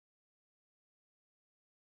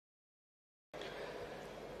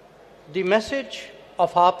The message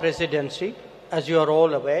of our presidency, as you are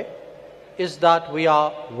all aware, is that we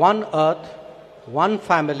are one earth, one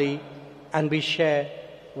family, and we share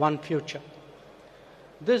one future.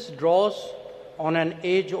 This draws on an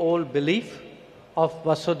age-old belief of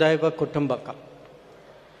Vasudhaiva Kutumbakam.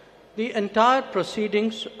 The entire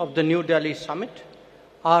proceedings of the New Delhi summit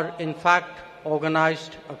are in fact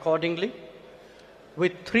organized accordingly,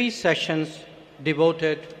 with 3 sessions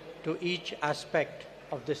devoted to each aspect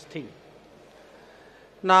of this theme.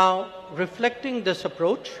 Now, reflecting this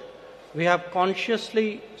approach, we have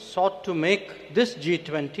consciously sought to make this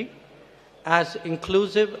G20 as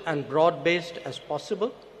inclusive and broad-based as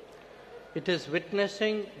possible. It is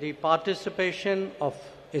witnessing the participation of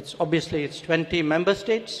its 20 member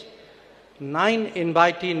states, 9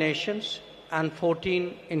 invitee nations, and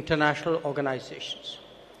 14 international organizations.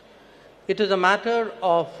 It is a matter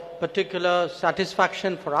of particular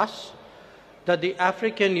satisfaction for us that the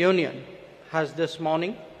African Union has this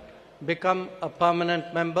morning become a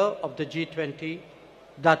permanent member of the G20,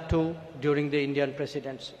 that too during the Indian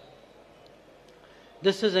presidency.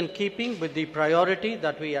 This is in keeping with the priority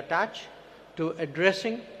that we attach to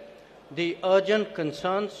addressing the urgent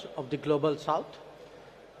concerns of the Global South.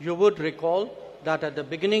 You would recall that at the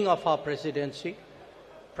beginning of our presidency,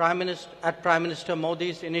 at Prime Minister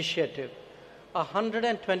Modi's initiative,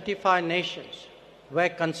 125 nations were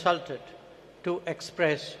consulted to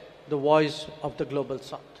express the voice of the Global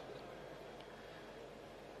South.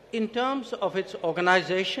 In terms of its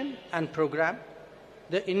organization and program,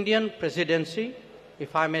 the Indian presidency,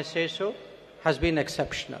 if I may say so, has been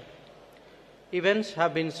exceptional. Events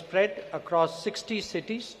have been spread across 60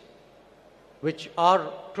 cities, which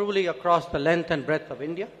are truly across the length and breadth of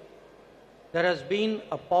India. There has been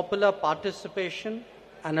a popular participation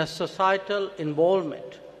and a societal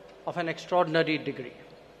involvement of an extraordinary degree.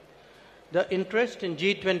 The interest in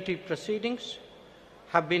G20 proceedings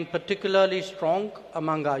have been particularly strong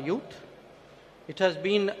among our youth. It has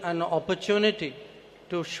been an opportunity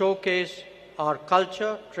to showcase our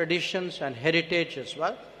culture, traditions, and heritage as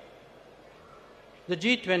well. The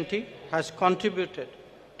G20 has contributed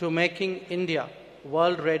to making India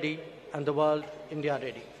world ready and the world India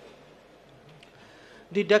ready.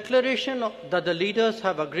 The declaration that the leaders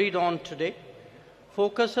have agreed on today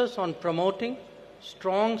focuses on promoting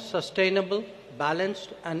strong, sustainable, balanced,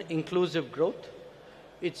 and inclusive growth.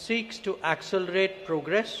 It seeks to accelerate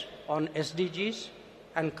progress on SDGs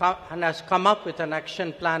and has come up with an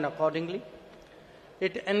action plan accordingly.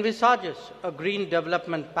 It envisages a Green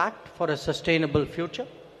Development Pact for a sustainable future.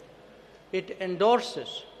 It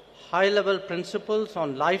endorses high-level principles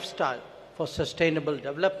on lifestyle for sustainable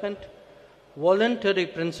development, voluntary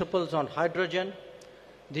principles on hydrogen,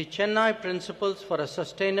 the Chennai Principles for a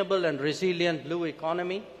Sustainable and Resilient Blue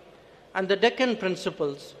Economy, and the Deccan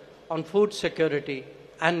Principles on food security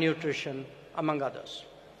and nutrition, among others.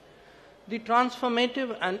 The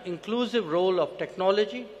transformative and inclusive role of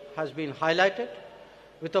technology has been highlighted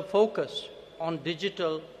with a focus on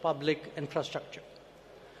digital public infrastructure.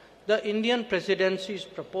 The Indian presidency's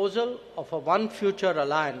proposal of a One Future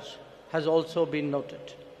Alliance has also been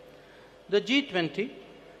noted. The G20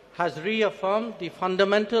 has reaffirmed the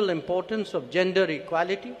fundamental importance of gender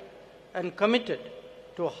equality and committed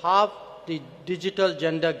to halve the digital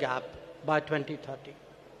gender gap by 2030.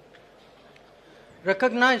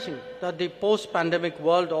 Recognizing that the post-pandemic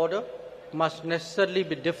world order must necessarily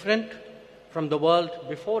be different from the world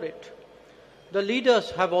before it, the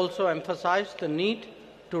leaders have also emphasized the need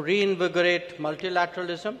to reinvigorate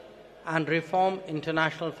multilateralism and reform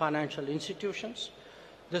international financial institutions.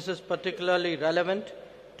 This is particularly relevant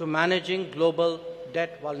to managing global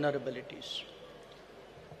debt vulnerabilities.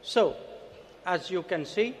 So, as you can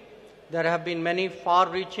see, there have been many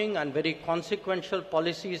far-reaching and very consequential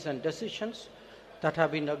policies and decisions that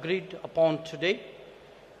have been agreed upon today.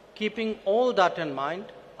 Keeping all that in mind,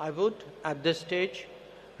 I would, at this stage,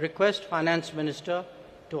 request Finance Minister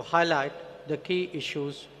to highlight the key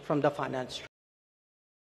issues from the finance.